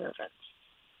more servants.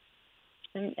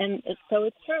 And so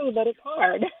it's true, but it's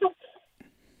hard.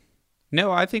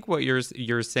 No, I think what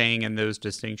you're saying in those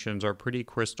distinctions are pretty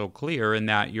crystal clear, in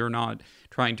that you're not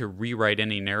trying to rewrite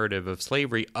any narrative of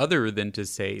slavery other than to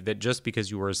say that just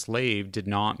because you were a slave did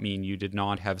not mean you did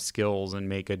not have skills and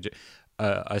make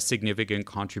a significant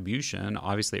contribution.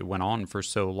 Obviously, it went on for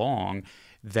so long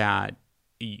that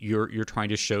you're trying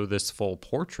to show this full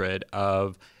portrait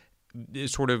of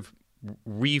sort of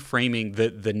reframing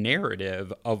the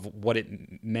narrative of what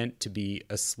it meant to be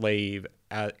a slave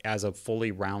as a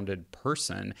fully rounded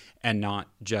person, and not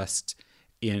just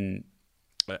in,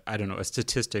 a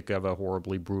statistic of a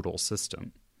horribly brutal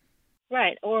system.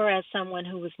 Right, or as someone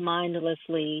who was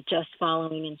mindlessly just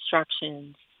following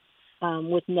instructions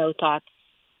with no thoughts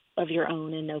of your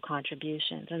own and no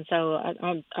contributions. And so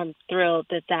I'm thrilled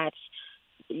that that's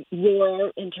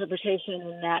your interpretation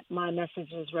and that my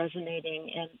message is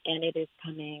resonating and it is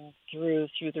coming through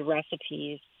the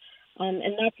recipes. And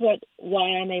that's why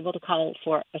I'm able to call it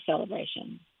for a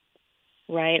celebration,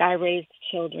 right? I raised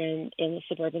children in the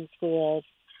suburban schools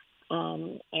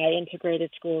I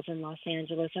integrated schools in Los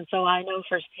Angeles, and so I know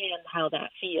firsthand how that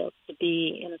feels to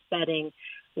be in a setting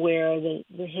where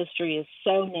the history is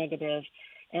so negative,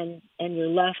 and you're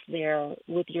left there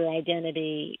with your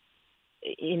identity,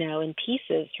 in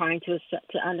pieces, trying to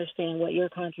understand what your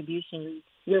contribution,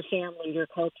 your family, your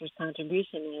culture's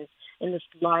contribution is in this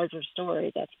larger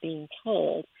story that's being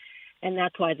told. And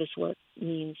that's why this work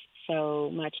means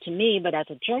so much to me. But as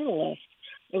a journalist,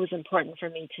 it was important for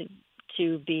me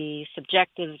to be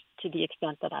subjective to the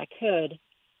extent that I could,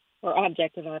 or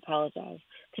objective, I apologize,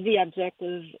 to be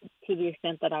objective to the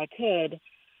extent that I could,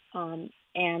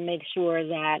 and make sure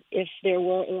that if there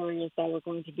were areas that were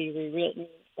going to be rewritten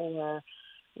or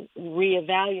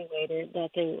reevaluated,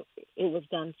 that it was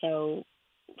done so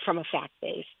from a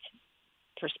fact-based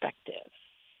perspective.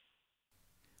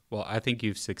 Well, I think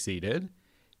you've succeeded.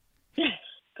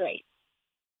 Great.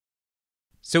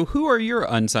 So who are your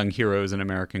unsung heroes in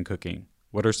American cooking?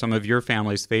 What are some of your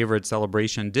family's favorite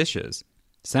celebration dishes?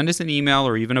 Send us an email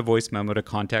or even a voice memo to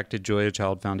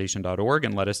contact@juliachildfoundation.org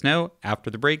and let us know. After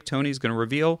the break, Toni's going to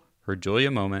reveal her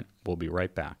Julia moment. We'll be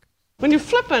right back. When you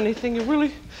flip anything,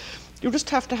 you just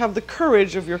have to have the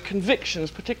courage of your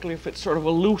convictions, particularly if it's sort of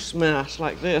a loose mass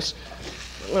like this.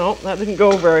 Well, that didn't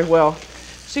go very well.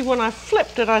 See, when I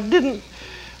flipped it, I didn't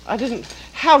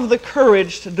have the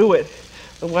courage to do it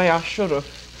the way I should have.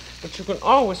 But you can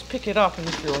always pick it up, and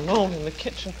if you're alone in the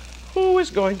kitchen, who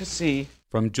is going to see?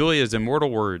 From Julia's immortal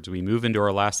words, we move into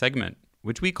our last segment,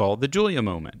 which we call the Julia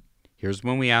moment. Here's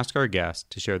when we ask our guests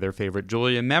to share their favorite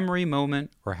Julia memory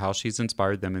moment or how she's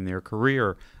inspired them in their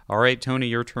career. All right, Toni,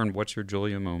 your turn. What's your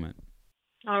Julia moment?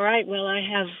 All right. Well, I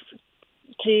have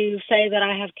to say that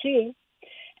I have two.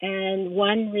 And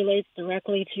one relates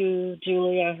directly to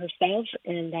Julia herself,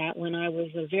 in that when I was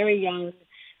a very young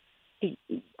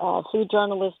food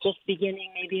journalist, just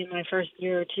beginning maybe in my first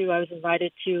year or two, I was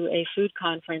invited to a food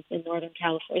conference in Northern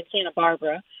California, in Santa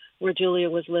Barbara, where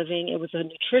Julia was living. It was a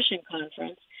nutrition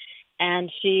conference,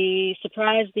 and she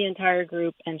surprised the entire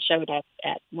group and showed up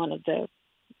at one of the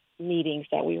meetings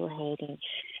that we were holding.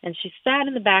 And she sat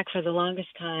in the back for the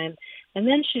longest time, and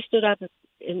then she stood up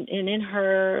and in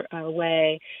her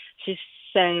way, she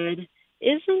said,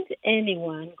 "Isn't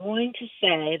anyone going to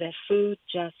say that food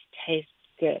just tastes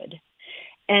good?"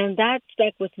 And that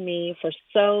stuck with me for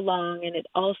so long, and it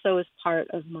also is part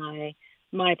of my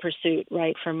pursuit,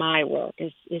 right, for my work,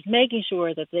 is making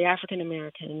sure that the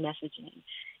African-American messaging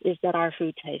is that our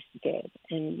food tastes good.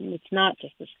 And it's not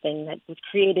just this thing that was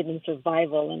created in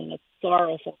survival and in a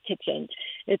sorrowful kitchen.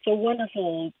 It's a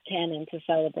wonderful canon to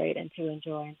celebrate and to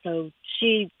enjoy. And so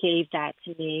she gave that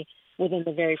to me within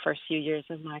the very first few years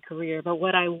of my career. But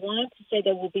what I want to say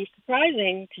that will be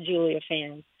surprising to Julia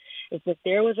fans is that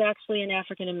there was actually an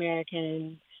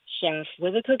African-American chef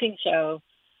with a cooking show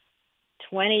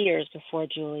 20 years before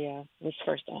Julia was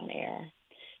first on air.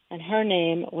 And her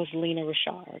name was Lena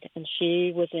Richard, and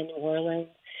she was in New Orleans.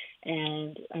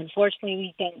 And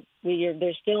unfortunately,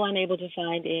 they're still unable to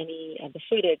find any of the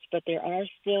footage, but there are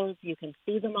stills. You can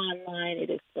see them online. It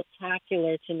is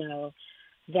spectacular to know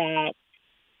that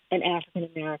an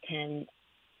African-American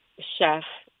chef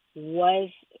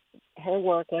her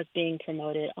work was being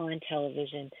promoted on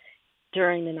television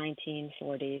during the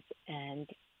 1940s, and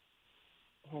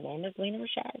her name is Lena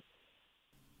Richard.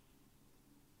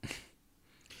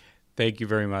 Thank you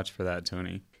very much for that,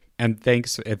 Toni. And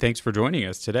thanks for joining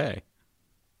us today.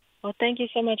 Well, thank you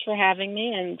so much for having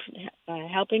me and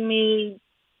helping me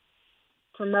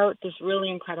promote this really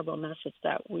incredible message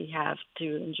that we have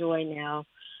to enjoy now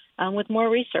with more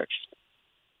research.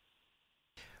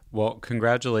 Well,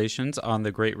 congratulations on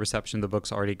the great reception the book's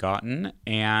already gotten,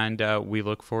 and we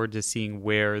look forward to seeing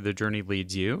where the journey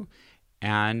leads you.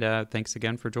 And thanks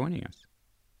again for joining us.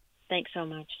 Thanks so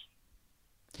much.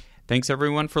 Thanks,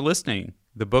 everyone, for listening.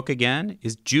 The book, again,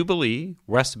 is Jubilee,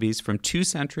 Recipes from 2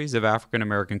 Centuries of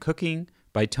African-American Cooking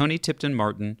by Toni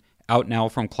Tipton-Martin, out now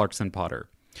from Clarkson Potter.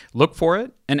 Look for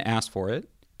it and ask for it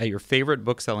at your favorite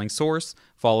book-selling source.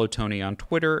 Follow Toni on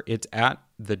Twitter. It's at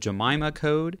the Jemima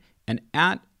Code, and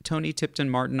at Toni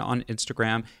Tipton-Martin on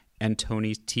Instagram, and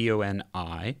Toni,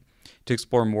 Toni. To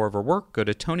explore more of her work, go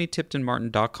to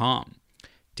ToniTiptonMartin.com.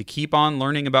 To keep on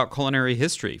learning about culinary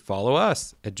history, follow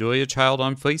us at Julia Child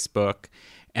on Facebook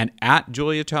and at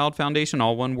Julia Child Foundation,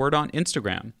 all one word, on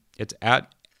Instagram. It's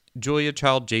at Julia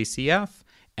Child JCF,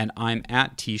 and I'm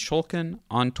at T. Shulkin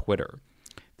on Twitter.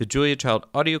 The Julia Child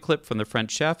audio clip from The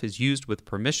French Chef is used with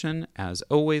permission, as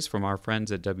always, from our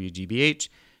friends at WGBH.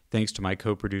 Thanks to my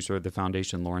co-producer of the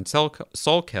Foundation, Lauren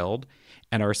Salkeld,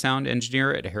 and our sound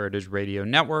engineer at Heritage Radio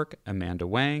Network, Amanda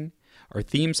Wang. Our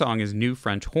theme song is New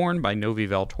French Horn by Novi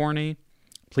Valtorni.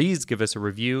 Please give us a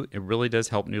review. It really does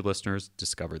help new listeners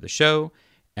discover the show.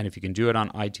 And if you can do it on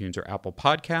iTunes or Apple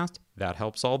Podcast, that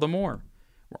helps all the more.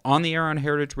 We're on the air on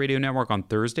Heritage Radio Network on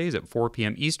Thursdays at 4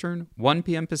 p.m. Eastern, 1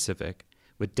 p.m. Pacific,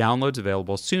 with downloads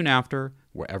available soon after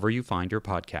wherever you find your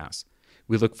podcasts.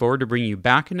 We look forward to bringing you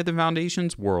back into the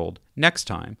Foundation's world next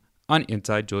time on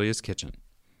Inside Julia's Kitchen.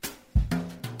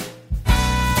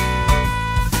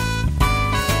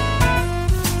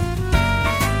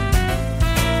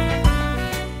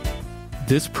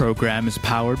 This program is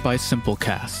powered by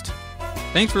Simplecast.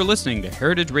 Thanks for listening to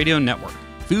Heritage Radio Network,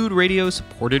 food radio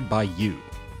supported by you.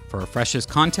 For our freshest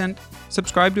content,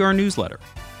 subscribe to our newsletter.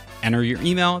 Enter your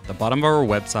email at the bottom of our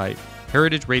website,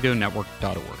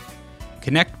 heritageradionetwork.org.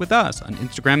 Connect with us on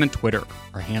Instagram and Twitter.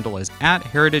 Our handle is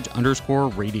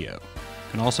 @heritage_radio. You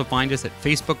can also find us at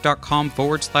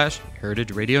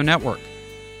facebook.com/Heritage Radio Network.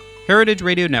 Heritage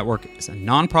Radio Network is a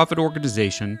nonprofit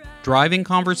organization driving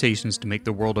conversations to make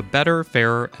the world a better,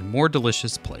 fairer, and more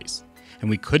delicious place.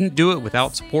 And we couldn't do it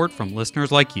without support from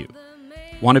listeners like you.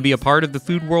 Want to be a part of the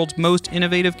food world's most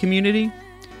innovative community?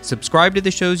 Subscribe to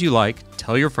the shows you like,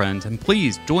 tell your friends, and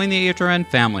please join the HRN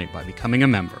family by becoming a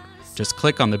member. Just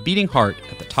click on the beating heart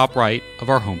at the top right of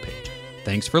our homepage.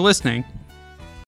 Thanks for listening.